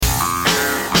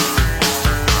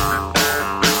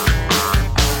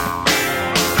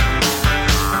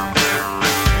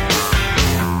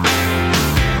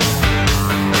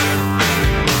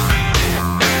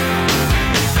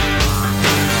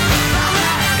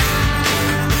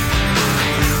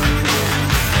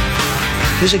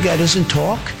Here's a guy doesn't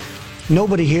talk.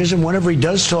 Nobody hears him. Whenever he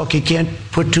does talk, he can't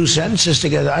put two sentences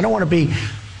together. I don't want to be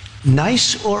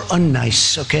nice or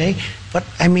unnice, okay? But,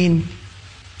 I mean,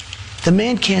 the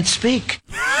man can't speak.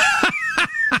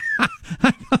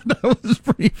 I thought that was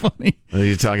pretty funny. Are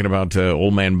you talking about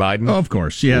old man Biden? Oh, of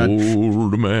course, yeah.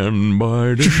 Old man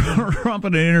Biden. Trump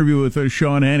in an interview with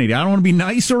Sean Hannity. I don't want to be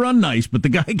nice or unnice, but the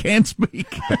guy can't speak.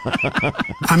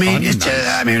 I mean,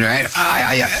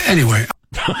 anyway.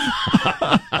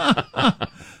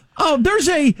 Oh, there's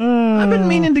I've been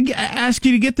meaning to ask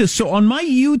you to get this. So on my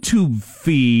YouTube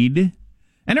feed,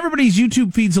 and everybody's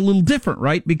YouTube feed's a little different,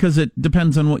 right? Because it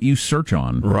depends on what you search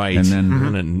on. Right. And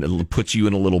then and it puts you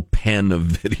in a little pen of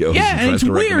videos. Yeah, and it's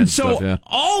weird. Stuff, so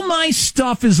all my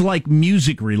stuff is like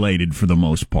music related for the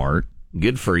most part.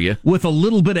 Good for you. With a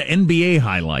little bit of NBA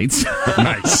highlights.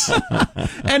 Nice.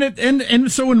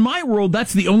 and so in my world,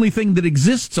 that's the only thing that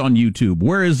exists on YouTube.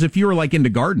 Whereas if you were like into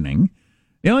gardening,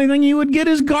 the only thing you would get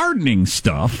is gardening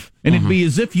stuff. And it'd be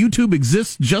as if YouTube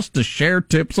exists just to share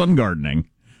tips on gardening.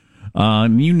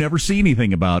 And you never see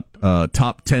anything about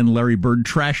top 10 Larry Bird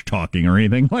trash talking or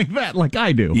anything like that, like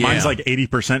I do. Yeah. Mine's like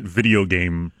 80% video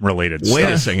game related Wait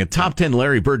stuff. a second. Top 10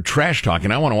 Larry Bird trash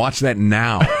talking. I want to watch that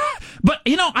now. But,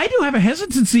 I do have a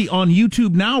hesitancy on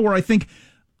YouTube now where I think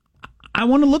I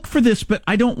want to look for this, but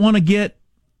I don't want my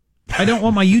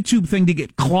YouTube thing to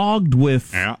get clogged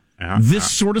with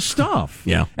this sort of stuff.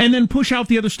 Yeah. And then push out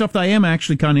the other stuff that I am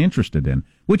actually kind of interested in,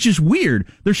 which is weird.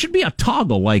 There should be a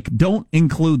toggle like, don't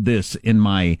include this in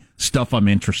my stuff I'm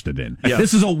interested in. Yeah.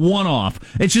 This is a one-off.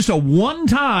 It's just a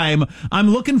one-time, I'm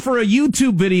looking for a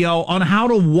YouTube video on how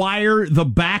to wire the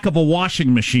back of a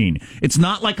washing machine. It's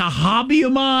not like a hobby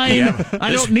of mine. Yeah.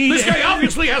 I don't need This guy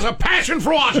obviously has a passion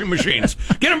for washing machines.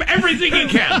 Get him everything he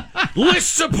can.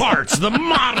 Lists of parts, the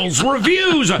models,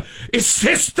 reviews. It's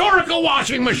historical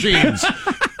washing machines.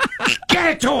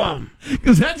 Get it to him.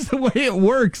 Because that's the way it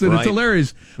works, and it's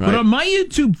hilarious. Right. But on my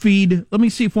YouTube feed, let me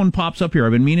see if one pops up here.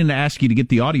 I've been meaning to ask you to get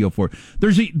the audio for it.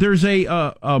 There's a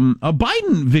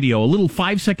Biden video, a little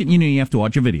 5-second. You have to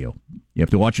watch a video. You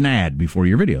have to watch an ad before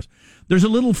your videos. There's a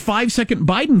little 5-second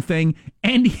Biden thing,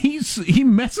 and he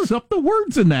messes up the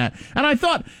words in that. And I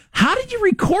thought, how did you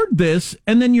record this?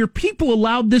 And then your people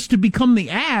allowed this to become the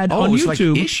ad on it was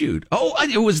YouTube. Like issued. Oh,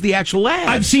 it was the actual ad.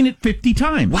 I've seen it 50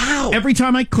 times. Wow. Every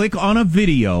time I click on a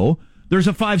video, there's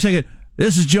a 5-second.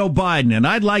 This is Joe Biden, and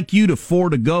I'd like you to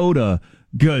go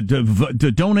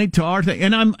to donate to our thing.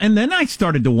 And then I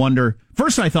started to wonder.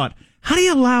 First, I thought, how do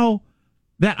you allow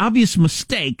that obvious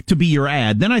mistake to be your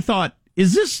ad? Then I thought,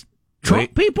 is this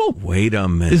Trump people? Wait a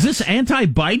minute. Is this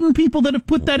anti-Biden people that have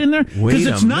put that in there? Because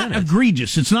it's not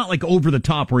egregious. It's not like over the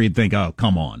top where you'd think, oh,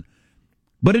 come on.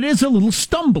 But it is a little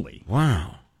stumbly.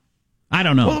 Wow. I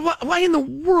don't know. Well, why in the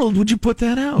world would you put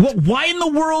that out? Well, why in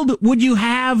the world would you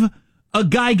have a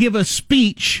guy give a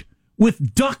speech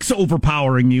with ducks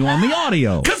overpowering you on the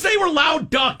audio? Because they were loud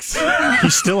ducks. He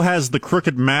still has the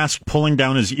crooked mask pulling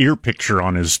down his ear picture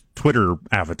on his Twitter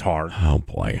avatar. Oh,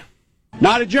 boy.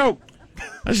 Not a joke.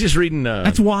 I was just reading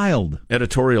that's wild.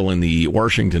 Editorial in the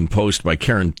Washington Post by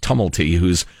Karen Tumulty,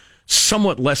 who's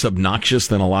somewhat less obnoxious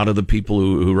than a lot of the people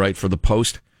who write for the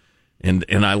Post. And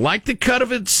I like the cut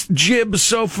of its jib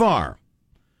so far.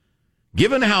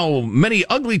 Given how many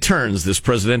ugly turns this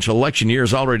presidential election year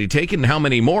has already taken, how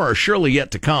many more are surely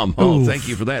yet to come. Oh, thank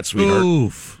you for that, sweetheart.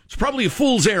 Oof. It's probably a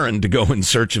fool's errand to go in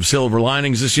search of silver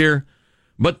linings this year.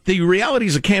 But the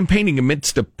realities of campaigning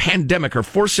amidst a pandemic are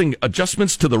forcing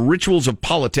adjustments to the rituals of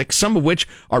politics, some of which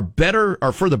are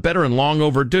for the better and long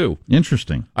overdue.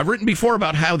 Interesting. I've written before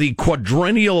about how the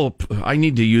quadrennial, I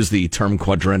need to use the term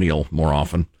quadrennial more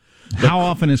often. How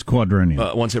often is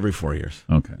quadrennial? Once every 4 years.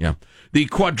 Okay. Yeah. The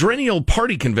quadrennial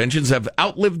party conventions have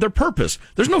outlived their purpose.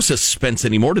 There's no suspense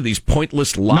anymore to these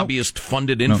pointless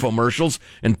lobbyist-funded infomercials,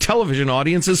 and television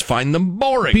audiences find them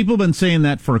boring. People have been saying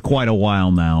that for quite a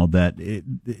while now, that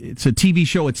it's a TV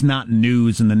show, it's not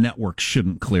news, and the networks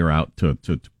shouldn't clear out to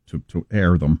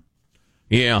air them.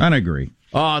 Yeah. I agree.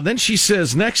 Then she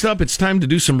says, next up, it's time to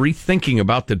do some rethinking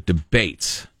about the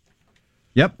debates.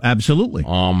 Yep, absolutely.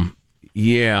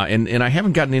 Yeah, and I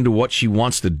haven't gotten into what she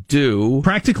wants to do.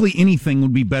 Practically anything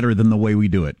would be better than the way we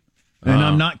do it. And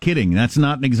I'm not kidding. That's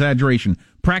not an exaggeration.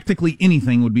 Practically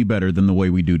anything would be better than the way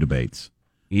we do debates.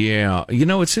 Yeah.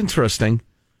 It's interesting.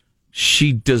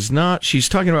 She's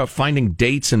talking about finding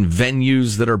dates and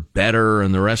venues that are better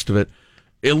and the rest of it.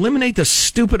 Eliminate the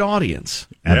stupid audience.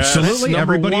 Absolutely.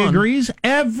 Everybody agrees.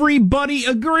 Everybody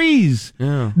agrees.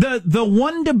 Yeah. The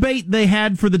one debate they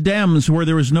had for the Dems where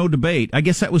there was no debate, I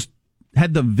guess that was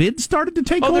had the vid started to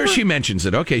take over? Oh, there she mentions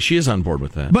it. Okay, she is on board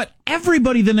with that. But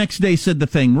everybody the next day said the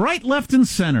thing. Right, left, and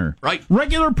center. Right.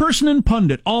 Regular person and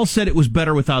pundit all said it was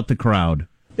better without the crowd.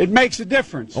 It makes a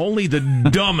difference. Only the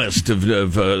dumbest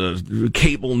of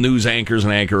cable news anchors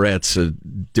and anchorettes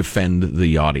defend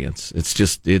the audience.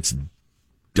 It's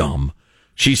dumb.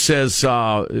 She says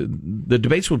the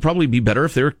debates would probably be better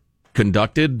if they were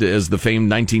conducted as the famed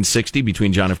 1960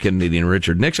 between John F. Kennedy and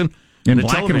Richard Nixon. In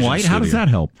black and white? How does that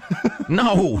help?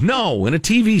 No, in a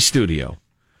TV studio.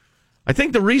 I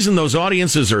think the reason those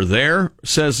audiences are there,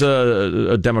 says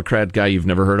a Democrat guy you've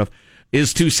never heard of,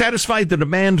 is to satisfy the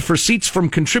demand for seats from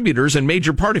contributors and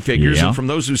major party figures and from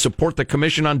those who support the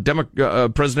Commission on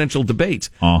Presidential Debates.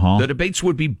 The debates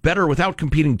would be better without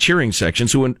competing cheering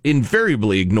sections who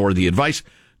invariably ignore the advice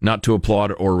not to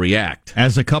applaud or react.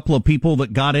 As a couple of people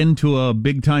that got into a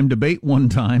big-time debate one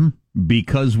time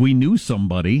because we knew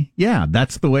somebody, yeah,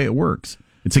 that's the way it works.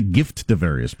 It's a gift to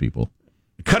various people.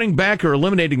 Cutting back or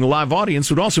eliminating the live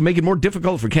audience would also make it more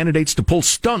difficult for candidates to pull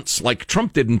stunts like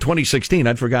Trump did in 2016.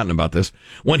 I'd forgotten about this.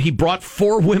 When he brought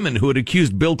 4 women who had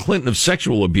accused Bill Clinton of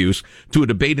sexual abuse to a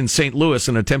debate in St. Louis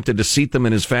and attempted to seat them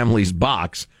in his family's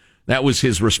box. That was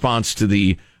his response to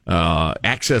the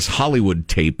Access Hollywood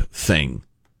tape thing.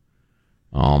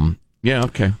 Yeah,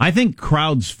 okay. I think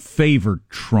crowds favor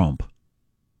Trump.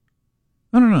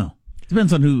 I don't know.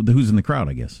 Depends on who's in the crowd,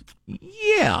 I guess.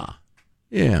 Yeah.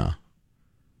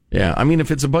 I mean,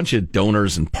 if it's a bunch of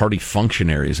donors and party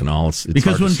functionaries and all, it's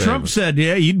because hard when to say, Trump said,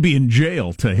 "Yeah, you'd be in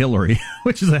jail," to Hillary,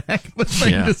 which is a heck of a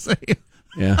thing to say.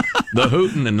 Yeah, the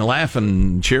hooting and laughing,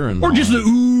 and cheering, or just the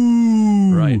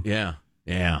ooh. Right? Yeah.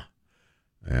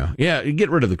 Get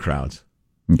rid of the crowds.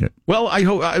 Okay. Well, I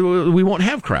hope we won't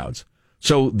have crowds.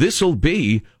 So this will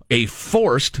be a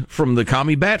forced, from the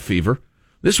commie bat fever,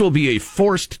 this will be a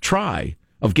forced try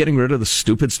of getting rid of the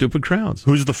stupid crowds.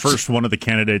 Who's the first one of the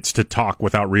candidates to talk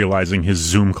without realizing his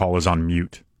Zoom call is on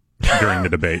mute during the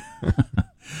debate?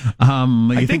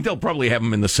 I think they'll probably have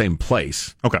them in the same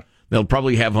place. Okay. They'll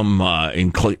probably have them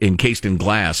encased in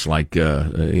glass like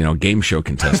game show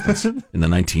contestants in the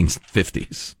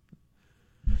 1950s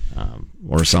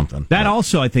or something. That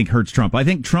also, I think, hurts Trump. I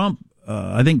think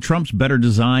Trump's better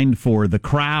designed for the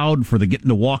crowd, for the getting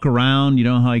to walk around. You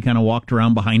know how he kind of walked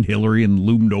around behind Hillary and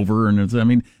loomed over, and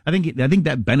I think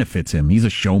that benefits him. He's a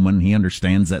showman. He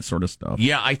understands that sort of stuff.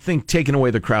 Yeah, I think taking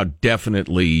away the crowd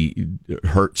definitely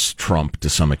hurts Trump to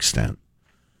some extent.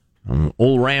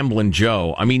 Old Ramblin'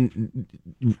 Joe. I mean,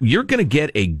 you're going to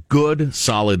get a good,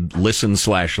 solid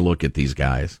listen/look at these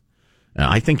guys.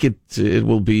 I think it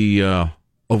will be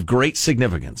of great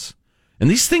significance. And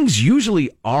these things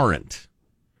usually aren't.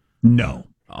 No.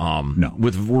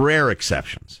 With rare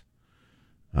exceptions.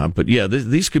 But yeah,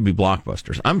 these could be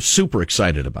blockbusters. I'm super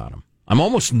excited about them. I'm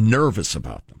almost nervous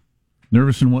about them.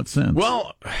 Nervous in what sense?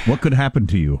 Well, what could happen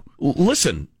to you?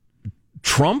 Listen,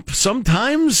 Trump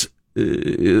sometimes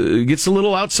gets a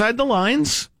little outside the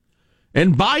lines,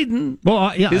 and Biden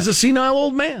is a senile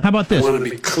old man. How about this? I want to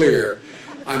be clear.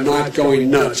 I'm not going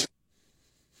nuts.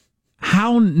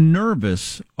 How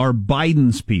nervous are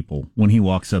Biden's people when he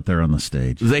walks up there on the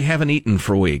stage? They haven't eaten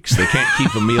for weeks. They can't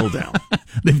keep a meal down.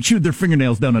 They've chewed their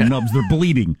fingernails down to nubs. They're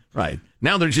bleeding. Right.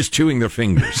 Now they're just chewing their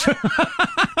fingers.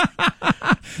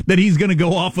 That he's going to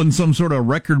go off on some sort of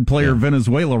record player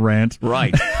Venezuela rant.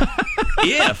 Right.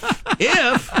 If,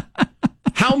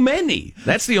 how many?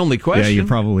 That's the only question. Yeah, you're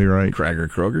probably right.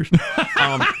 Krogers.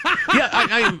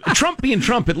 Trump being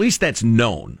Trump, at least that's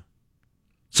known.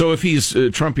 So if he's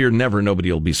Trump here, nobody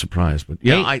will be surprised. But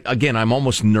yeah, I'm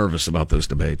almost nervous about those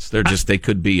debates. They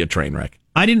could be a train wreck.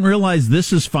 I didn't realize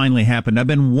this has finally happened. I've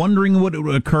been wondering what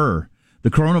would occur. The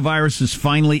coronavirus has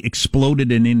finally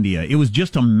exploded in India. It was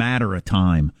just a matter of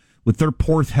time. With their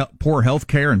poor health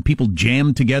care and people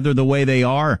jammed together the way they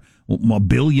are, 1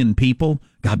 billion people,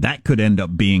 God, that could end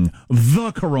up being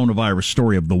the coronavirus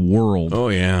story of the world. Oh,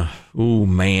 yeah. Oh,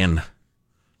 man.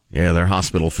 Yeah, their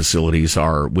hospital facilities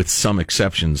are, with some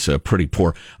exceptions, pretty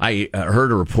poor. I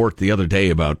heard a report the other day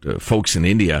about folks in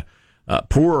India,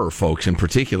 poorer folks in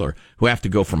particular, who have to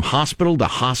go from hospital to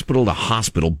hospital to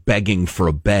hospital begging for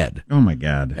a bed. Oh, my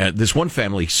God. This one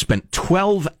family spent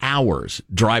 12 hours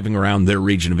driving around their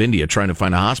region of India trying to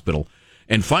find a hospital.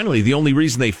 And finally, the only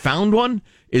reason they found one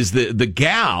is the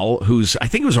gal who's, I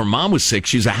think it was her mom was sick.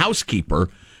 She's a housekeeper,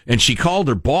 and she called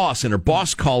her boss, and her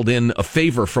boss called in a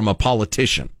favor from a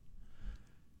politician.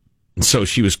 And so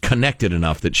she was connected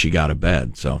enough that she got a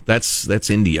bed. So that's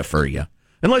India for you.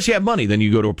 Unless you have money, then you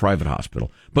go to a private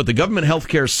hospital. But the government health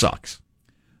care sucks.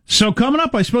 So coming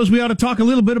up, I suppose we ought to talk a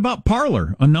little bit about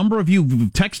Parler. A number of you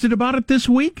have texted about it this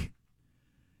week.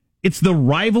 It's the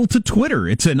rival to Twitter.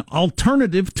 It's an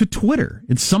alternative to Twitter.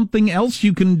 It's something else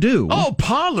you can do. Oh,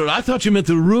 Parler. I thought you meant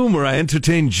the room where I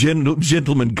entertain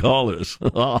gentlemen callers.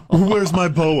 Where's my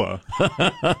boa?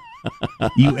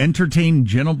 You entertain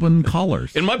gentlemen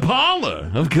callers. In my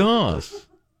parlor, of course.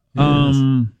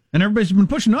 And everybody's been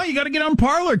pushing, no, you got to get on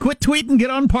Parler. Quit tweeting, get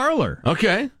on Parler.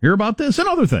 Okay. Hear about this and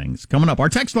other things coming up. Our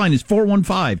text line is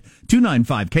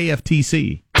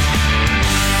 415-295-KFTC.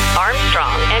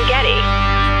 Armstrong and Getty.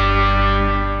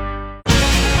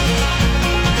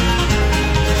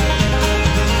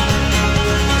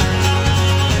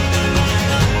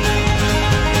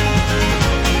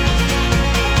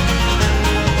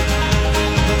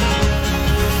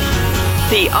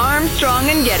 The Armstrong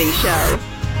and Getty Show.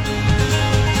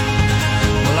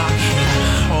 Well, I came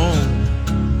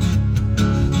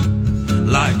home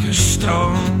like a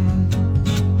stone.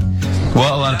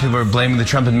 Well, a lot of people are blaming the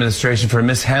Trump administration for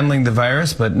mishandling the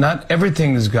virus, but not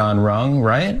everything's gone wrong,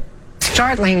 right?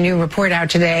 Startling new report out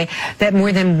today that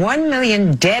more than 1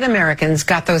 million dead Americans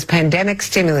got those pandemic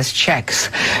stimulus checks,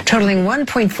 totaling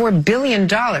 $1.4 billion.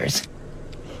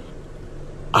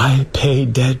 I pay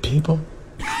dead people?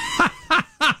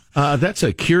 That's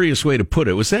a curious way to put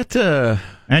it. Was that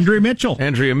Andrea Mitchell?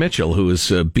 Andrea Mitchell, who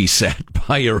was beset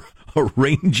by a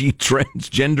rangy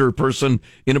transgender person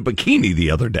in a bikini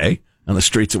the other day on the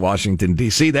streets of Washington,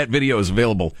 D.C. That video is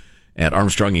available at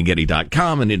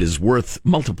ArmstrongandGetty.com, and it is worth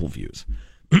multiple views.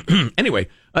 Anyway,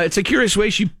 it's a curious way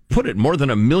she put it. More than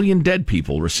 1 million dead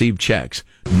people received checks.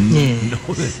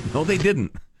 No, they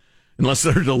didn't. Unless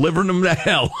they're delivering them to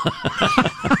hell.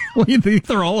 Well, you think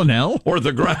they're all in hell? Or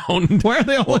the ground. Why are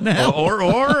they all in hell?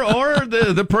 Or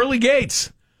the pearly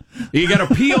gates. You got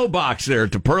a P.O. box there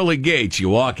at the pearly gates. You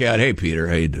walk out, hey, Peter,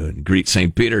 how you doing? Greet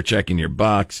St. Peter, check in your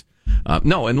box.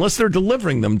 No, unless they're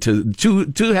delivering them to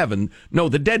heaven. No,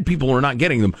 the dead people are not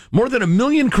getting them. More than 1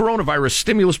 million coronavirus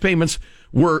stimulus payments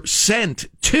were sent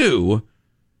to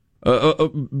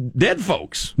dead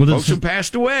folks. Folks who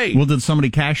passed away. Well, did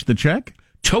somebody cash the check?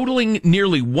 Totaling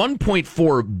nearly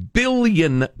 $1.4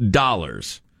 billion.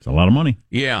 It's a lot of money.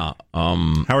 Yeah.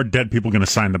 How are dead people going to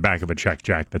sign the back of a check,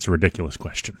 Jack? That's a ridiculous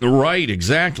question. Right,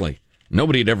 exactly.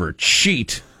 Nobody'd ever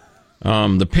cheat.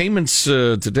 The payments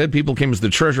to dead people came as the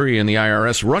Treasury and the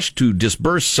IRS rushed to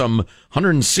disburse some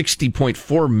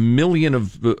 $160.4 million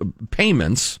of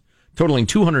payments, totaling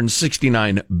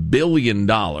 $269 billion.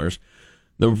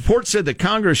 The report said that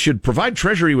Congress should provide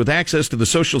Treasury with access to the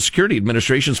Social Security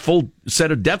Administration's full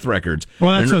set of death records.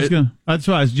 Well, that's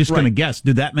what I was just going to guess.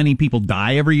 Do that many people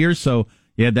die every year? So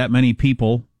you had that many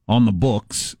people on the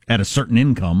books at a certain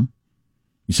income.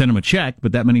 You send them a check,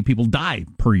 but that many people die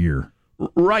per year.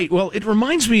 Right. Well, it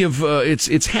reminds me of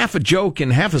it's half a joke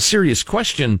and half a serious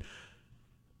question.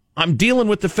 I'm dealing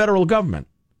with the federal government,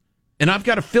 and I've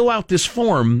got to fill out this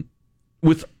form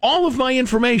with all of my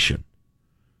information.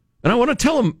 And I want to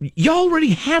tell them, you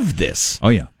already have this. Oh,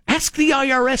 yeah. Ask the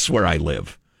IRS where I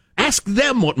live. Ask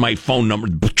them what my phone number.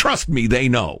 Trust me, they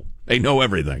know. They know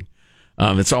everything.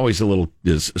 It's always a little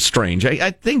strange.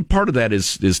 I think part of that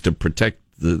is to protect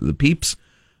the peeps,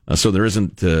 so there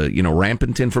isn't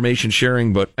rampant information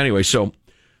sharing. But anyway, so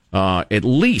at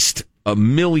least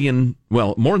 1 million,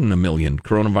 well, more than 1 million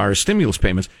coronavirus stimulus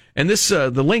payments. And this the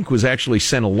link was actually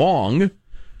sent along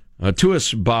to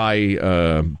us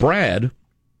by Brad.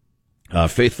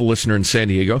 Faithful listener in San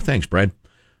Diego. Thanks, Brad.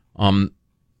 I'm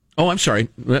sorry.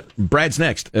 Brad's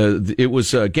next. It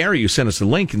was Gary who sent us the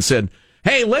link and said,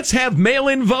 hey, let's have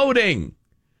mail-in voting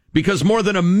because more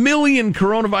than 1 million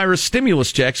coronavirus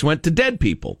stimulus checks went to dead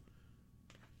people.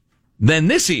 Then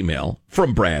this email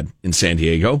from Brad in San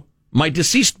Diego, my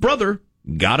deceased brother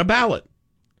got a ballot.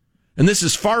 And this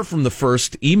is far from the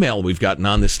first email we've gotten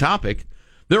on this topic.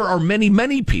 There are many,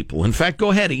 many people. In fact,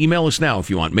 go ahead and email us now if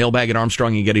you want.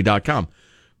 Mailbag@ArmstrongandGetty.com.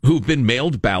 Who've been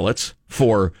mailed ballots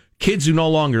for kids who no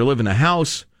longer live in a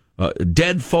house,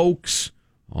 dead folks,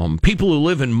 people who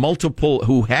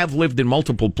have lived in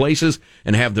multiple places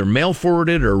and have their mail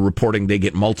forwarded or reporting they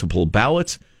get multiple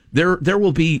ballots. There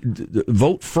will be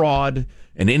vote fraud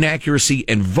and inaccuracy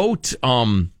and vote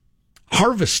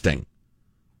harvesting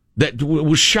that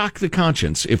will shock the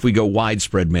conscience if we go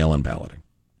widespread mail-in balloting.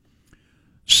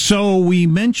 So we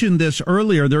mentioned this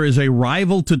earlier. There is a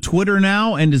rival to Twitter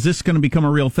now, and is this going to become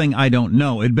a real thing? I don't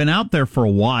know. It'd been out there for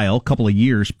a while, a couple of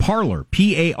years. Parler,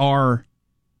 Parler.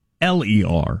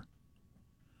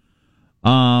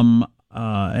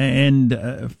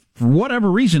 For whatever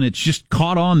reason, it's just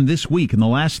caught on this week. In the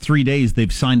last 3 days,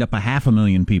 they've signed up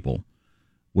 500,000 people,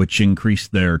 which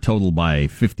increased their total by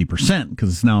 50%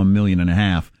 because it's now 1.5 million.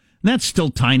 And that's still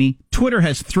tiny. Twitter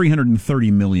has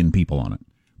 330 million people on it.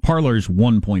 Parler's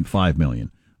 1.5 million.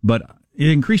 but it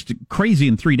increased crazy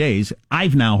in 3 days.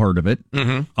 I've now heard of it,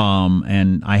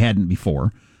 and I hadn't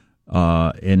before.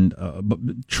 But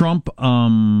Trump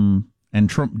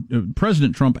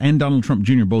President Trump and Donald Trump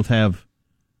Jr. both have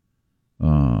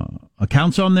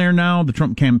accounts on there now. The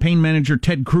Trump campaign manager,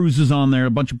 Ted Cruz, is on there.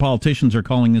 A bunch of politicians are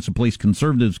calling this a place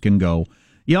conservatives can go.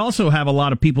 You also have a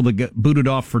lot of people that get booted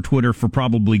off for Twitter for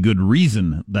probably good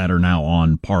reason that are now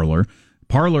on Parler.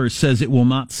 Parler says it will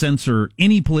not censor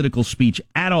any political speech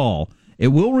at all. It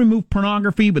will remove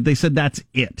pornography, but they said that's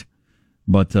it.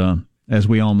 But as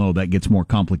we all know, that gets more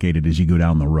complicated as you go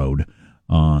down the road.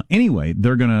 Anyway,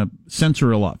 they're going to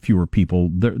censor a lot fewer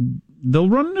people. They'll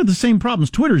run into the same problems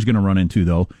Twitter's going to run into,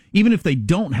 though, even if they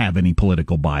don't have any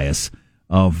political bias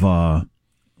of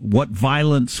what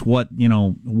violence, what you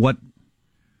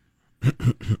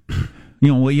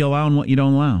allow and what you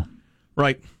don't allow.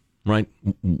 Right.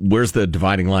 Where's the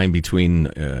dividing line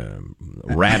between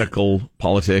radical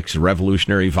politics,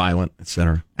 revolutionary, violent,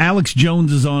 etc.? Alex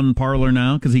Jones is on Parler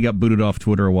now because he got booted off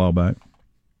Twitter a while back,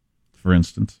 for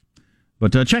instance.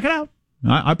 But check it out.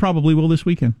 I probably will this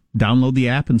weekend. Download the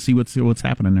app and see what's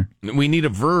happening there. We need a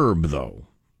verb, though.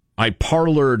 I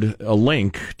parlered a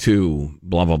link to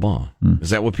blah, blah, blah.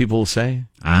 Is that what people say?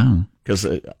 Because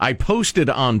I posted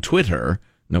on Twitter.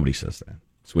 Nobody says that.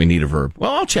 So we need a verb.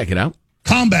 Well, I'll check it out.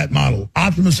 Combat model,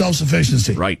 optimum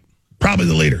self-sufficiency. Right. Probably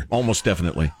the leader. Almost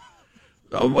definitely.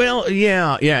 Well,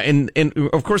 yeah. And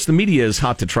of course, the media is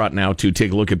hot to trot now to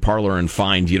take a look at Parler and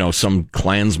find, some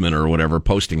Klansman or whatever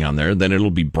posting on there. Then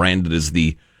it'll be branded as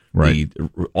the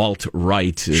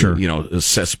alt-right,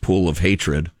 cesspool of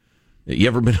hatred. You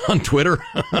ever been on Twitter?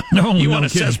 No, you no want a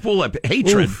kidding. cesspool of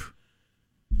hatred? Oof.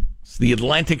 It's the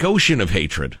Atlantic Ocean of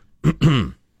hatred.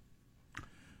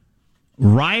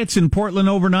 Riots in Portland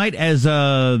overnight as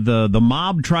the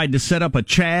mob tried to set up a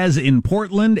Chaz in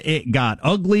Portland. It got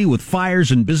ugly with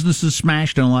fires and businesses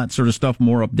smashed and all that sort of stuff.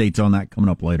 More updates on that coming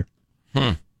up later.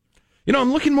 I'm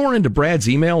looking more into Brad's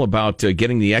email about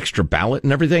getting the extra ballot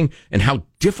and everything and how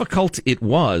difficult it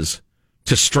was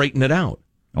to straighten it out.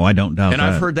 Oh, I don't doubt and that.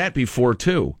 I've heard that before,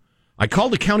 too. I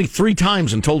called the county 3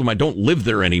 times and told them I don't live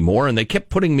there anymore, and they kept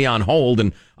putting me on hold,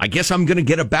 and I guess I'm going to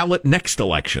get a ballot next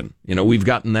election. We've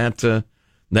gotten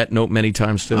that note many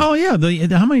times, too. Oh, yeah.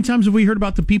 How many times have we heard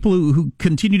about the people who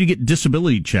continue to get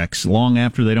disability checks long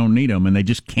after they don't need them, and they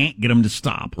just can't get them to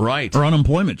stop? Right. Or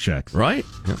unemployment checks. Right.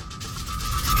 Yeah.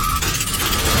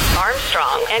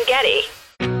 Armstrong and Getty.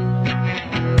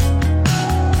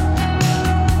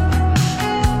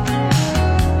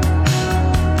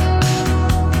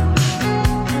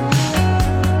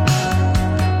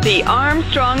 The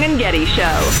Armstrong and Getty Show.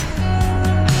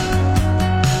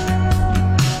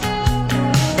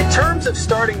 In terms of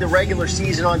starting the regular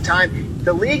season on time,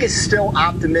 the league is still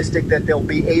optimistic that they'll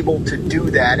be able to do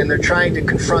that, and they're trying to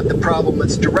confront the problem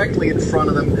that's directly in front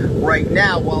of them right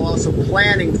now while also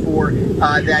planning for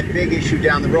that big issue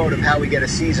down the road of how we get a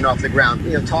season off the ground.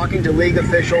 Talking to league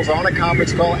officials on a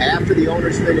conference call after the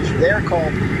owners finish their call,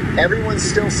 everyone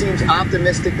still seems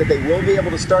optimistic that they will be able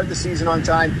to start the season on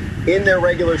time in their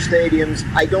regular stadiums.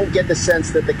 I don't get the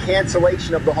sense that the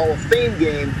cancellation of the Hall of Fame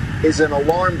game is an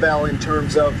alarm bell in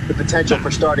terms of the potential for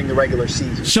starting the regular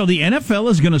season. So the NFL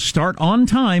is going to start on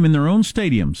time in their own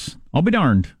stadiums. I'll be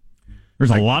darned.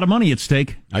 There's a lot of money at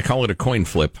stake. I call it a coin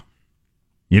flip.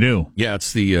 You do? Yeah,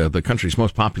 it's the country's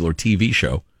most popular TV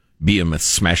show. Behemoths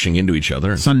smashing into each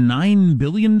other. It's a $9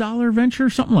 billion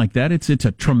venture, something like that. It's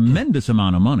a tremendous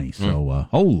amount of money. So,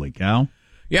 holy cow.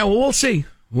 Yeah, well, we'll see.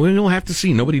 We'll have to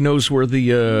see. Nobody knows where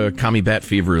the commie bat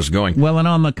fever is going. Well, and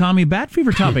on the commie bat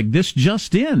fever topic, this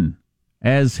just in,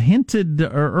 as hinted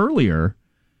earlier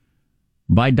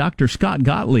by Dr. Scott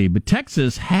Gottlieb,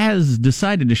 Texas has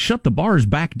decided to shut the bars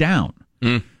back down.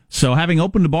 So having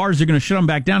opened the bars, they're going to shut them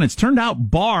back down. It's turned out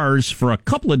bars, for a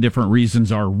couple of different reasons,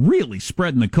 are really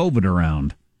spreading the COVID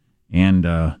around. And,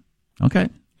 okay.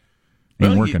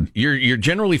 Ain't working. You're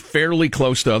generally fairly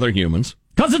close to other humans.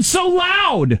 Because it's so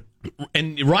loud!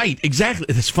 And right, exactly.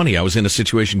 It's funny. I was in a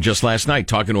situation just last night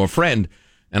talking to a friend,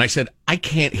 and I said, I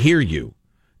can't hear you.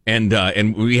 And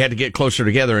we had to get closer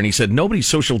together, and he said, nobody's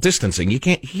social distancing. You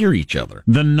can't hear each other.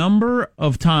 The number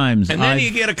of times And then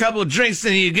you get a couple of drinks,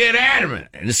 and you get adamant,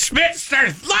 and the spit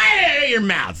starts flying out of your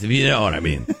mouth, if you know what I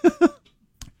mean.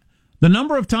 The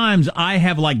number of times I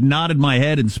have nodded my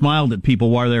head and smiled at people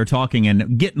while they're talking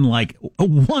and getting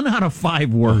 1 out of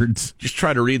 5 words. Just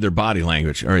try to read their body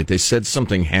language. All right, they said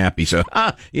something happy, so,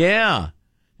 yeah.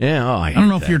 Yeah, I don't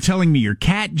know if you're telling me your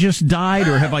cat just died,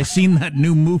 or have I seen that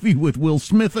new movie with Will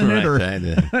Smith in it? Or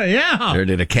yeah. Or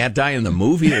did a cat die in the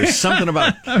movie? There's something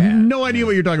about I have no idea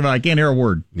what you're talking about. I can't hear a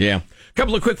word. Yeah.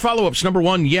 Couple of quick follow-ups. Number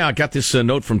one, I got this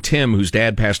note from Tim, whose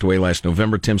dad passed away last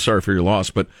November. Tim, sorry for your loss,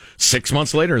 but 6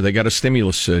 months later, they got a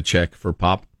stimulus check for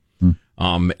Pop.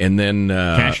 And then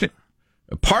cashed it.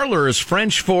 Parlor is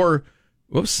French for.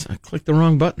 Whoops! I clicked the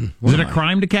wrong button. Is it a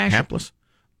crime to cash Hapless?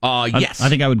 Yes. I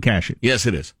think I would cash it. Yes,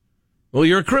 it is. Well,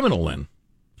 you're a criminal then.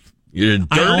 You're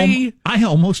dirty. I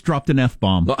almost dropped an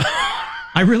F-bomb.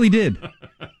 I really did.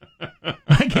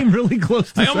 I came really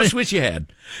close to I almost wish you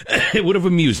had. It would have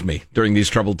amused me during these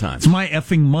troubled times. It's my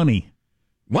effing money.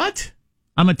 What?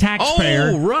 I'm a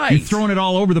taxpayer. Oh, right. You're throwing it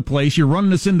all over the place. You're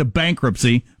running us into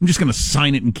bankruptcy. I'm just going to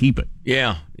sign it and keep it.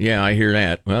 Yeah, I hear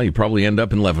that. Well, you probably end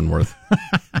up in Leavenworth.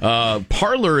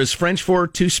 Parlor is French for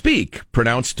to speak,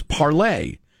 pronounced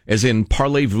parler, as in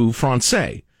parlez-vous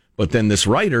français. But then this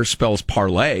writer spells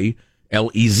parlay,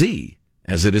 L-E-Z,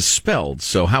 as it is spelled.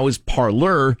 So how is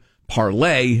parlor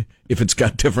parlay if it's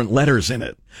got different letters in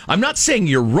it? I'm not saying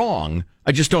you're wrong.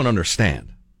 I just don't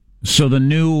understand. So the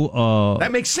new...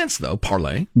 that makes sense, though,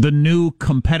 parlay. The new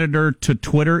competitor to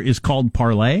Twitter is called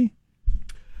Parlay?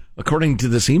 According to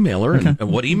this emailer, okay.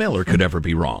 And what emailer could ever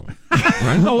be wrong?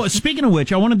 Right? Oh, speaking of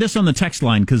which, I wanted this on the text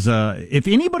line, because if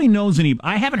anybody knows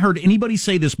I haven't heard anybody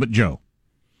say this but Joe.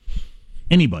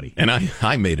 Anybody. And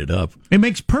I made it up. It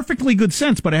makes perfectly good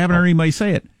sense, but I haven't heard anybody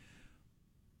say it.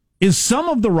 Is some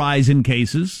of the rise in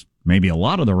cases, maybe a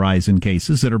lot of the rise in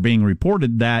cases that are being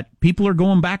reported, that people are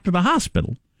going back to the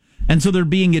hospital. And so they're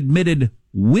being admitted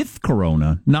with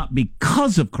corona, not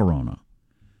because of corona.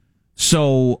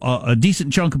 So a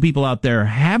decent chunk of people out there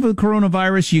have a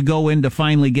coronavirus. You go in to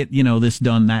finally get, this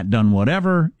done, that done,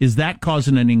 whatever. Is that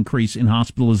causing an increase in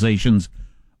hospitalizations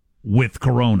with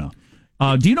corona?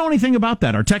 Do you know anything about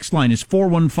that? Our text line is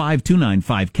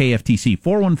 415-295-KFTC,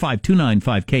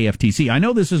 415-295-KFTC. I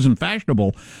know this isn't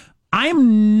fashionable.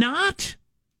 I'm not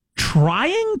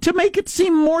trying to make it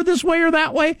seem more this way or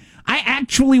that way. I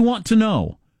actually want to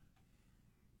know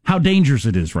how dangerous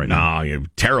it is right now. No, you're a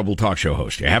terrible talk show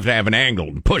host. You have to have an angle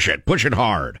and push it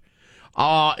hard.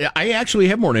 I actually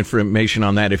have more information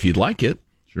on that if you'd like it.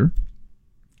 Sure.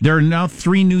 There are now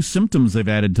 3 new symptoms they've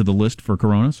added to the list for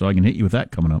corona, so I can hit you with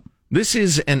that coming up. This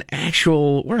is an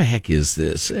actual, where the heck is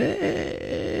this?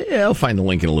 I'll find the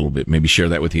link in a little bit, maybe share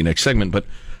that with you next segment. But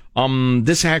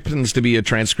this happens to be a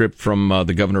transcript from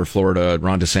the governor of Florida,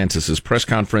 Ron DeSantis' press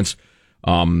conference.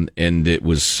 And it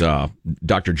was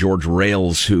Dr. George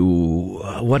Rales, who,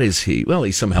 what is he? Well,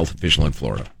 he's some health official in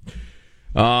Florida.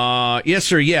 Yes,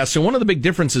 sir, yeah. So one of the big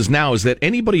differences now is that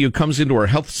anybody who comes into our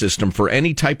health system for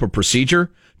any type of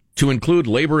procedure, to include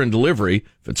labor and delivery,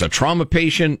 if it's a trauma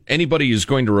patient, anybody who's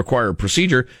going to require a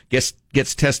procedure gets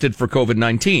tested for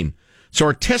COVID-19. So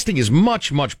our testing is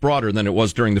much, much broader than it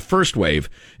was during the first wave,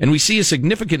 and we see a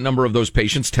significant number of those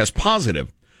patients test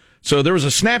positive. So there was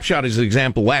a snapshot as an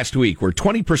example last week where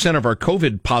 20% of our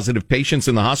COVID positive patients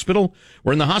in the hospital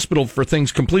were in the hospital for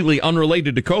things completely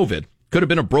unrelated to COVID. Could have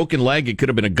been a broken leg. It could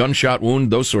have been a gunshot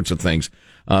wound, those sorts of things.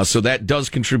 So that does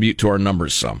contribute to our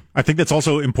numbers some. I think that's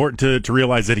also important to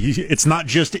realize that it's not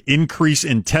just increase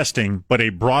in testing, but a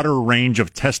broader range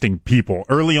of testing people.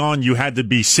 Early on, you had to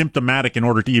be symptomatic in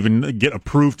order to even get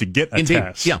approved to get a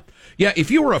test. Yeah.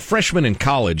 If you were a freshman in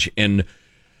college and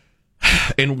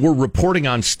we're reporting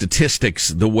on statistics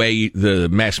the way the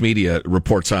mass media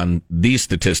reports on these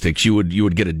statistics, you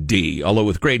would get a D. Although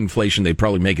with grade inflation, they'd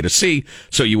probably make it a C,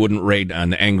 so you wouldn't write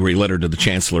an angry letter to the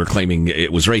chancellor claiming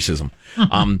it was racism.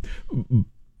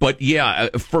 But yeah,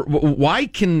 why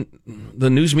can the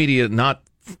news media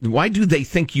why do they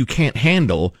think you can't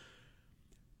handle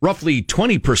roughly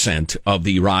 20% of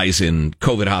the rise in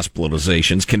COVID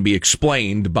hospitalizations can be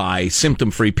explained by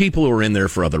symptom-free people who are in there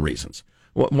for other reasons?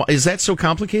 Is that so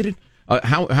complicated?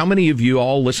 How many of you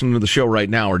all listening to the show right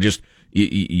now are just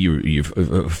you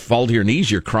fall to your knees,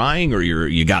 you're crying, or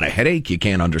you got a headache, you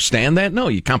can't understand that? No,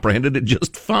 you comprehended it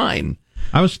just fine.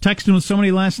 I was texting with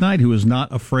somebody last night who was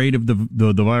not afraid of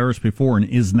the virus before and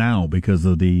is now because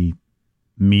of the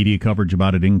media coverage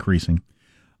about it increasing.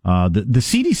 The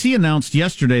CDC announced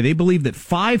yesterday they believe that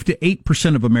 5 to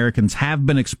 8% of Americans have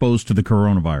been exposed to the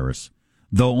coronavirus,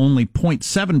 though only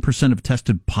 0.7% have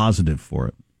tested positive for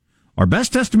it. Our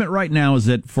best estimate right now is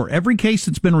that for every case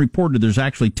that's been reported, there's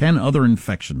actually 10 other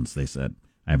infections, they said.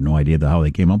 I have no idea how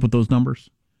they came up with those numbers.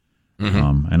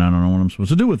 Mm-hmm. And I don't know what I'm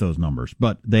supposed to do with those numbers.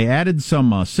 But they added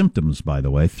some symptoms, by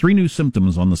the way. 3 new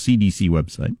symptoms on the CDC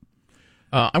website.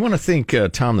 I want to thank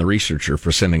Tom, the researcher,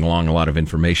 for sending along a lot of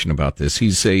information about this.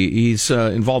 He's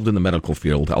involved in the medical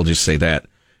field. I'll just say that.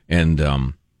 And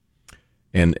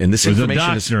this information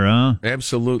a doctor, huh?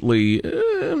 Absolutely.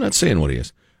 I'm not saying what he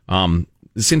is.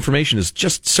 this information is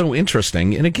just so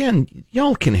interesting. And again,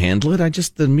 y'all can handle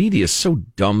it. The media is so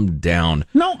dumbed down.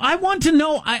 No, I want to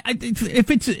know.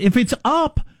 If it's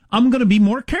up, I'm going to be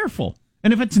more careful.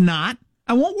 And if it's not,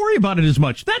 I won't worry about it as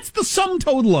much. That's the sum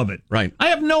total of it. Right. I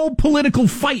have no political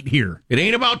fight here. It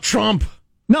ain't about Trump.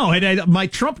 No, my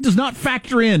Trump does not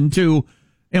factor into,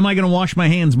 am I going to wash my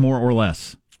hands more or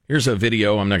less? Here's a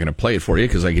video. I'm not going to play it for you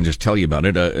because I can just tell you about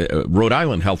it. A Rhode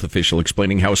Island health official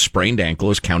explaining how a sprained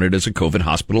ankle is counted as a COVID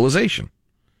hospitalization.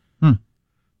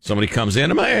 Somebody comes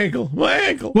in, my ankle.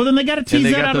 Well, then they got to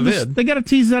tease that out of they got to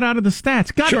tease that out of the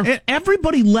stats. God, sure.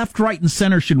 Everybody left, right, and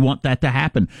center should want that to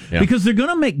happen because they're going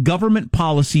to make government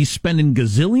policies spending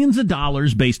gazillions of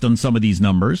dollars based on some of these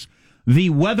numbers. The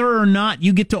whether or not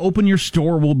you get to open your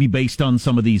store will be based on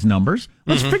some of these numbers.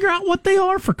 Let's figure out what they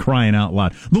are, for crying out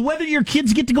loud. The whether your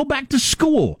kids get to go back to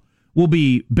school will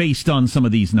be based on some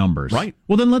of these numbers. Right.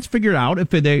 Well, then let's figure out if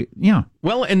they,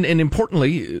 Well, and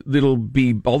importantly,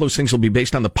 all those things will be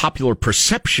based on the popular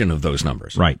perception of those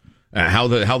numbers. Right. How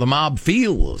the mob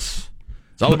feels.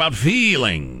 It's all about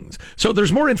feelings. So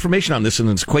there's more information on this, and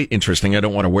it's quite interesting. I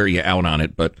don't want to wear you out on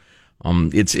it, but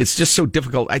it's just so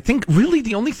difficult. I think really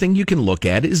the only thing you can look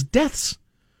at is deaths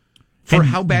for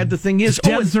how bad the thing is.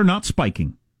 Deaths are not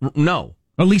spiking. No.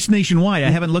 At least nationwide. I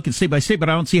haven't looked at state by state, but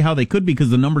I don't see how they could because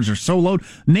the numbers are so low.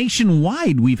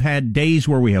 Nationwide, we've had days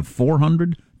where we have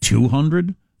 400,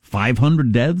 200,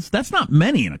 500 deaths. That's not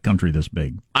many in a country this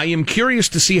big. I am curious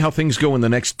to see how things go in the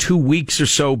next 2 weeks or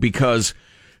so because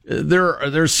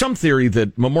there's some theory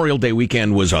that Memorial Day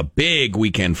weekend was a big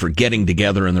weekend for getting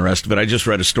together and the rest of it. I just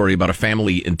read a story about a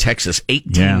family in Texas,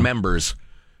 18 members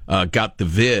got the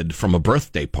vid from a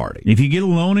birthday party. If you get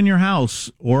alone in your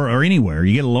house or anywhere,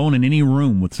 you get alone in any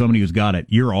room with somebody who's got it,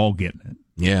 you're all getting it.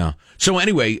 Yeah. So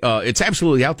anyway, it's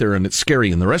absolutely out there and it's scary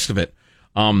and the rest of it.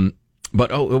 But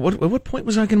what point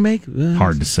was I going to make?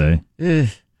 Hard to say.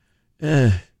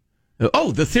 The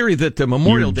theory that the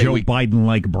Memorial Day Joe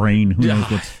Biden-like brain. Who knows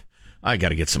what's... I got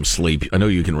to get some sleep. I know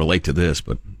you can relate to this,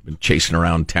 but been chasing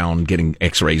around town, getting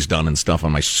x-rays done and stuff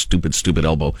on my stupid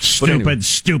elbow.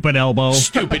 Stupid elbow.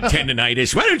 Stupid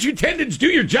tendinitis. Why don't you tendons do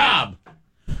your job?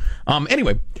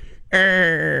 Anyway. How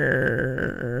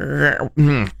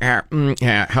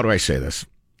do I say this?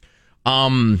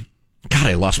 God,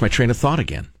 I lost my train of thought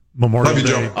again. Memorial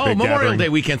Day. Oh, Memorial Day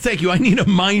weekend. Thank you. I need a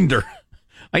minder.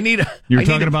 You're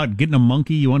talking about getting a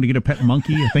monkey? You wanted to get a pet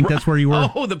monkey? I think that's where you were.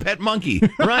 Oh, the pet monkey.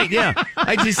 Right, yeah.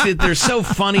 They're so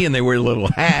funny and they wear little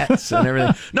hats and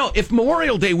everything. No, if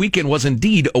Memorial Day weekend was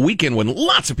indeed a weekend when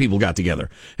lots of people got together,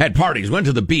 had parties, went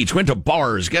to the beach, went to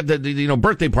bars, got the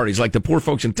birthday parties like the poor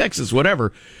folks in Texas,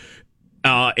 whatever.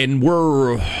 And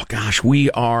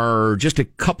we are just a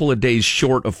couple of days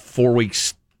short of 4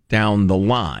 weeks down the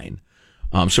line.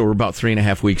 So we're about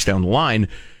 3.5 weeks down the line.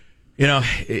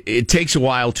 It takes a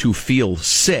while to feel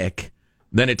sick.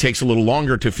 Then it takes a little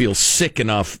longer to feel sick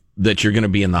enough that you're going to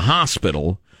be in the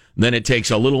hospital. Then it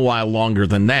takes a little while longer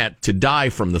than that to die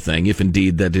from the thing, if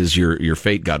indeed that is your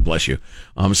fate. God bless you.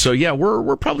 So yeah,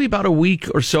 we're probably about a week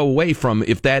or so away from,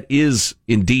 if that is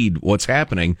indeed what's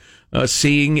happening,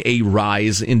 seeing a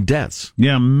rise in deaths.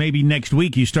 Yeah, maybe next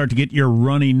week you start to get your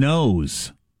runny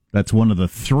nose. That's one of the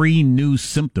 3 new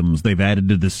symptoms they've added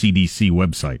to the CDC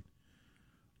website.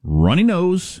 Runny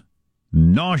nose,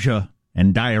 nausea,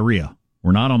 and diarrhea.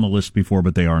 We're not on the list before,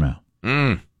 but they are now.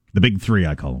 The big 3,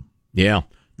 I call them. Yeah.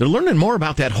 They're learning more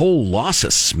about that whole loss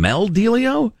of smell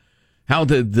dealio. How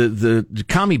the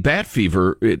commie bat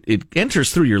fever, it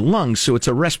enters through your lungs, so it's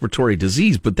a respiratory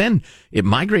disease, but then it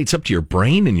migrates up to your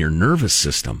brain and your nervous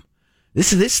system.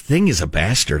 This thing is a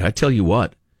bastard, I tell you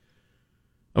what.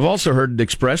 I've also heard it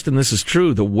expressed, and this is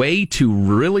true, the way to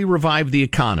really revive the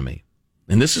economy.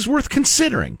 And this is worth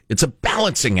considering. It's a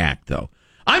balancing act, though.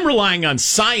 I'm relying on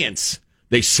science,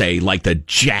 they say, like the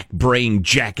jack-brain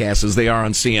jackasses they are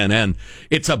on CNN.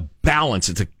 It's a balance.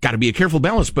 It's got to be a careful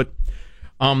balance. But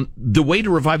the way to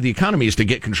revive the economy is to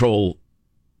get control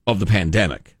of the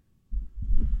pandemic.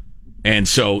 And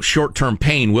so short-term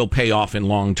pain will pay off in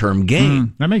long-term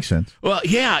gain. That makes sense. Well,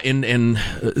 yeah, and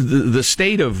the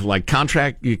state of like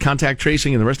contact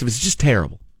tracing and the rest of it is just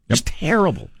terrible. It's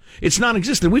terrible. It's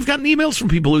non-existent. We've gotten emails from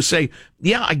people who say,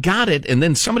 yeah, I got it, and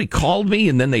then somebody called me,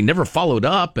 and then they never followed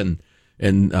up, and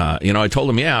I told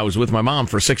them, yeah, I was with my mom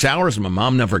for 6 hours, and my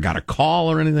mom never got a call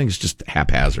or anything. It's just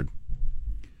haphazard.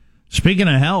 Speaking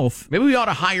of health... Maybe we ought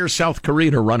to hire South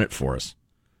Korea to run it for us.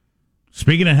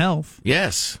 Speaking of health...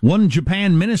 Yes. One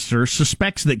Japan minister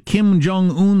suspects that Kim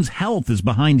Jong-un's health is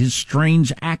behind his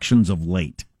strange actions of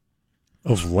late.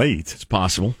 Of late? It's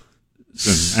possible.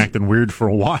 Been acting weird for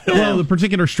a while. Well, the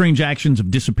particular strange actions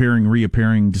of disappearing,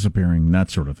 reappearing, disappearing,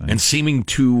 that sort of thing. And seeming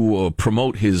to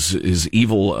promote his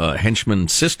evil henchman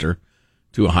sister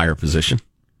to a higher position.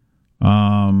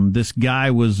 This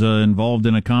guy was involved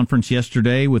in a conference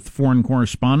yesterday with foreign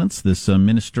correspondents, this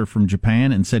minister from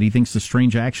Japan, and said he thinks the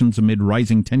strange actions amid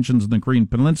rising tensions in the Korean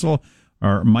Peninsula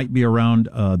might be around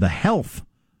the health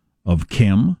of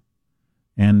Kim,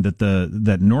 and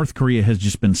that North Korea has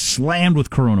just been slammed with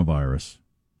coronavirus,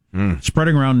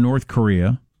 spreading around North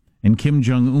Korea, and Kim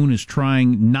Jong-un is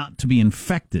trying not to be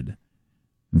infected,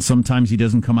 and sometimes he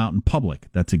doesn't come out in public.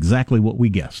 That's exactly what we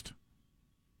guessed.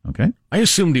 Okay? I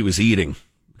assumed he was eating,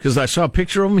 because I saw a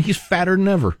picture of him. He's fatter than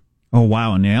ever. Oh,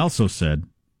 wow. And they also said,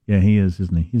 yeah, he is,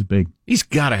 isn't he? He's big. He's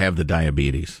got to have the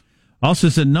diabetes. Also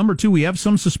said, number 2, we have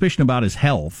some suspicion about his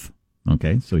health.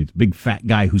 Okay, so he's a big fat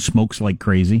guy who smokes like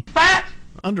crazy. Fat!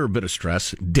 Under a bit of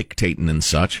stress, dictating and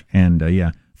such. And,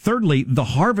 yeah. Thirdly, the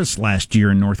harvest last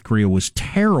year in North Korea was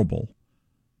terrible.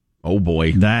 Oh,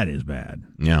 boy. That is bad.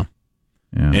 Yeah.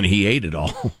 And he ate it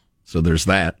all. So there's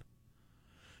that.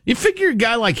 You figure a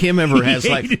guy like him ever has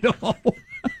a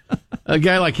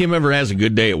guy like him ever has a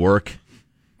good day at work,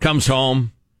 comes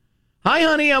home. Hi,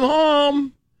 honey, I'm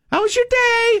home. How was your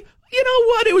day? You know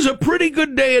what? It was a pretty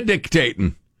good day of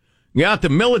dictating. Got the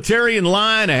military in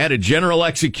line. I had a general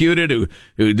executed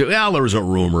who there was a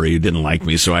rumor he didn't like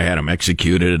me, so I had him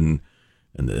executed. And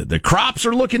the crops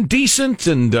are looking decent,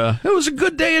 and it was a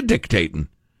good day of dictating.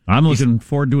 I'm looking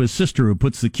forward to his sister who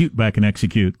puts the cute back in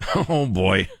execute. Oh,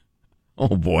 boy.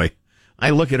 Oh, boy. I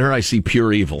look at her, I see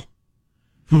pure evil.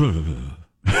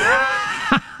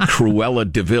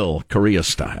 Cruella de Vil, Korea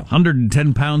style.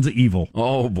 110 pounds of evil.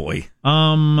 Oh, boy.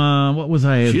 What was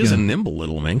I? She is a nimble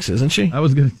little minx, isn't she? I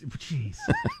was going to tease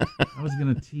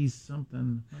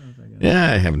something.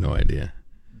 I have no idea.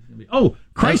 Oh,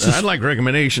 crisis. I'd like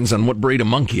recommendations on what breed of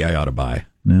monkey I ought to buy.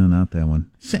 No, not that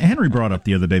one. Henry brought up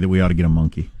the other day that we ought to get a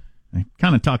monkey. I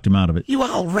kind of talked him out of it. You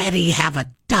already have a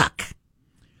duck.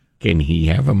 Can he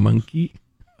have a monkey?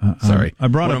 Sorry. I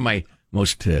brought one of my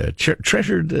most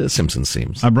treasured Simpsons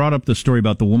themes. I brought up the story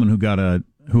about the woman who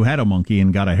had a monkey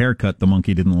and got a haircut the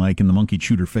monkey didn't like, and the monkey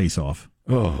chewed her face off.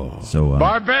 Oh. So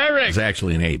barbaric. It's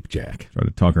actually an ape, Jack. Try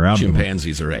to talk her out.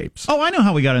 Chimpanzees are apes. Oh, I know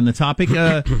how we got in the topic.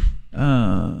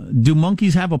 Do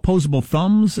monkeys have opposable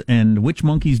thumbs, and which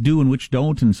monkeys do and which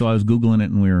don't? And so I was Googling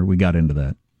it, and we got into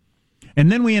that. And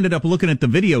then we ended up looking at the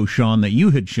video, Sean, that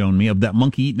you had shown me of that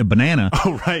monkey eating a banana.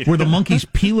 Oh, right. Where the monkey's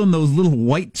peeling those little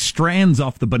white strands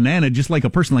off the banana, just like a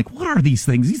person. Like, what are these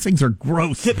things? These things are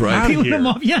gross. Right. Peeling them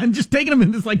off, and just taking them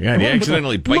and just like... Yeah, he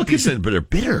accidentally bite these in, but they're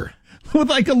bitter. With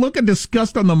like a look of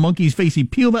disgust on the monkey's face, he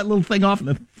peeled that little thing off,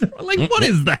 and like, what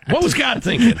is that? What was God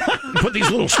thinking? Put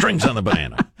these little strings on the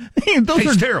banana. Those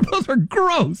are terrible. Those are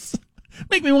gross.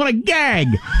 Make me want to gag.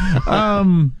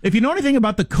 If you know anything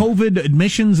about the COVID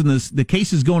admissions and the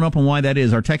cases going up and why that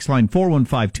is, our text line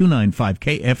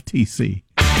 415-295-KFTC.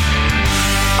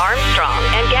 Armstrong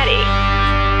and Getty.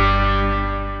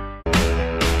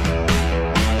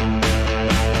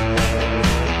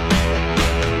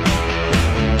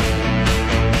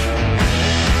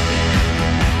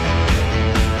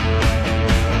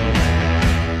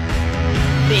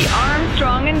 The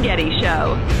Armstrong and Getty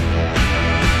Show.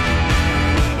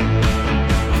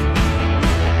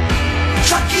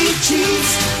 Chuck E.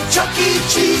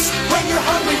 Cheese, when you're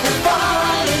hungry for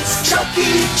fun, it's Chuck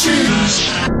E. Cheese.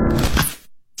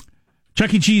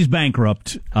 Chuck E. Cheese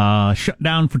bankrupt, shut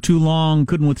down for too long,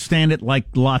 couldn't withstand it like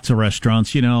lots of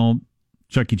restaurants. You know,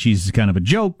 Chuck E. Cheese is kind of a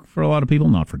joke for a lot of people,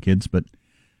 not for kids, but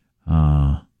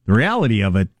the reality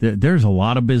of it, there's a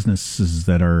lot of businesses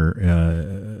that are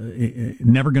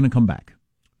never going to come back.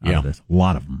 A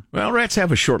lot of them. Well, rats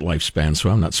have a short lifespan,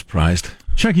 so I'm not surprised.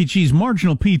 Chuck E. Cheese,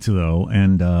 marginal pizza, though,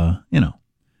 and,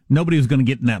 nobody was going to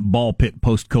get in that ball pit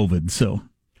post-COVID, so,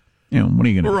 what are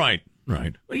you going to do?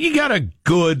 Right. You got a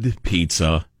good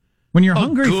pizza. When you're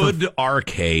hungry good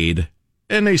arcade,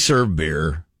 and they serve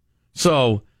beer.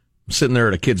 So, I'm sitting there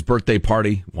at a kid's birthday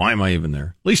party. Why am I even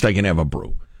there? At least I can have a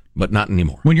brew, but not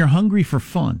anymore. When you're hungry for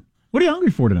fun. What are you hungry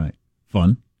for tonight?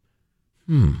 Fun?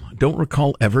 I don't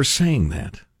recall ever saying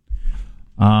that.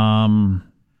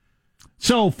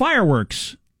 So,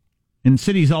 fireworks in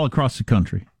cities all across the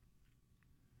country.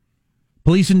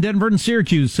 Police in Denver and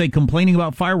Syracuse say complaining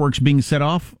about fireworks being set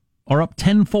off are up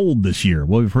tenfold this year.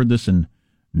 Well, we've heard this in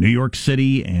New York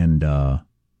City and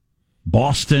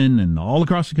Boston and all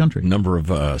across the country. A number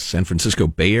of San Francisco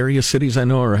Bay Area cities I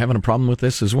know are having a problem with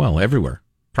this as well. Everywhere.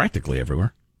 Practically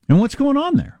everywhere. And what's going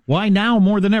on there? Why now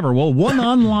more than ever? Well, one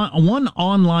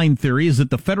online theory is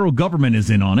that the federal government is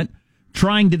in on it.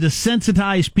 trying to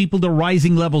desensitize people to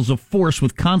rising levels of force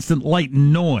with constant light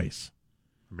and noise.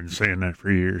 I've been saying that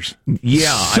for years.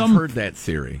 Yeah, I've heard that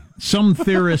theory. Some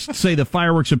theorists say the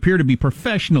fireworks appear to be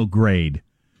professional grade,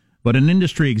 but an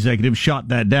industry executive shot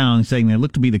that down, saying they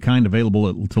look to be the kind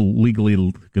available to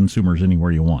legally consumers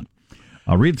anywhere you want.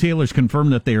 Retailers confirm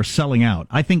that they are selling out.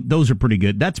 I think those are pretty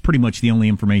good. That's pretty much the only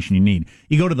information you need.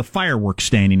 You go to the fireworks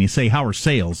stand and you say, how are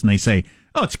sales? And they say,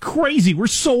 oh, it's crazy. We're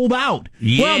sold out.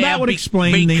 Yeah, well, that would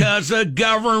explain because the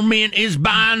government is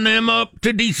buying them up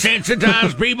to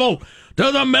desensitize people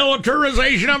to the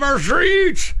militarization of our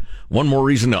streets. One more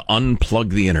reason to unplug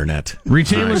the internet.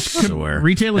 Retailers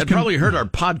probably heard our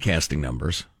podcasting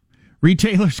numbers.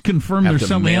 Retailers confirm Have there's to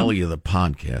something mail else. you the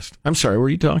podcast. I'm sorry, were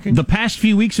you talking? The past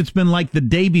few weeks, it's been like the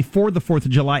day before the 4th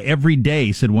of July every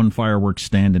day, said one fireworks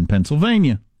stand in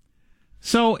Pennsylvania.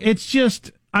 So it's just,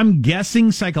 I'm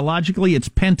guessing psychologically it's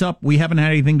pent up. We haven't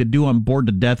had anything to do. I'm bored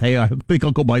to death. Hey, I think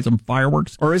I'll go buy some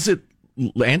fireworks. Or is it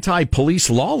anti-police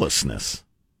lawlessness?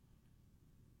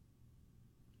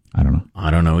 I don't know. I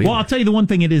don't know either. Well, I'll tell you the one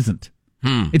thing it isn't.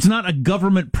 It's not a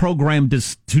government program to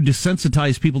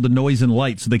desensitize people to noise and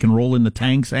light so they can roll in the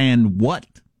tanks and what?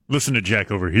 Listen to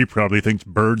Jack over here. He probably thinks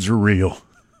birds are real.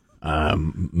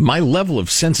 My level of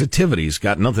sensitivity's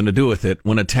got nothing to do with it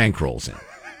when a tank rolls in.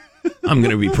 I'm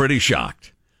going to be pretty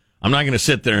shocked. I'm not going to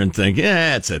sit there and think,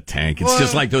 it's a tank. It's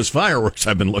just like those fireworks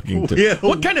I've been looking to. Yeah.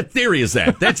 What kind of theory is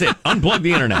that? That's it. Unplug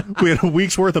the internet. We had a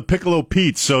week's worth of Piccolo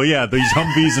Pete's, so yeah, these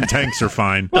Humvees and tanks are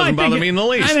fine. Doesn't bother me in the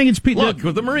least. I think it's people. Look,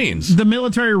 with the Marines. The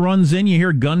military runs in, you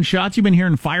hear gunshots. You've been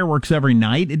hearing fireworks every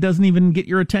night. It doesn't even get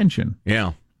your attention.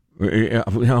 Yeah.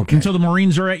 Okay. And so the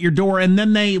Marines are at your door, and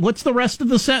then what's the rest of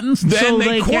the sentence? Then so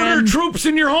they quarter troops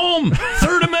in your home.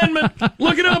 Third Amendment.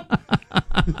 Look it up.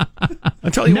 I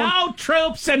tell you, no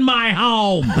troops in my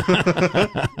home.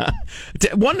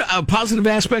 One positive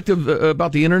aspect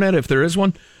about the internet, if there is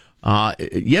one,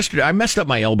 yesterday I messed up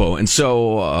my elbow, and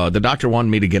so the doctor wanted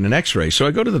me to get an X-ray. So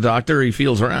I go to the doctor. He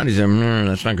feels around. He says,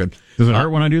 "That's not good." Does it hurt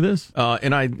when I do this?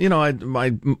 And I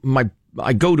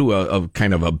go to a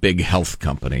kind of a big health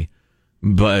company,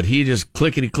 but he just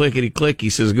click. He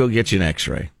says, "Go get you an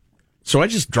X-ray." So I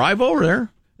just drive over there.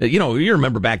 You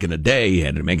remember back in the day, you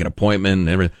had to make an appointment and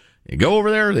everything. You go over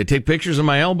there, they take pictures of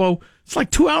my elbow. It's like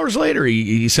 2 hours later,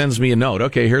 he sends me a note.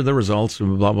 Okay, here are the results,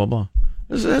 blah, blah, blah.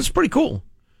 That's pretty cool.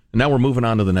 And now we're moving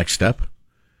on to the next step.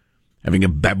 Having a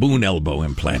baboon elbow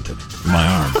implanted in my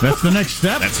arm. That's the next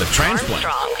step. That's a transplant.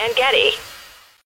 Armstrong and Getty.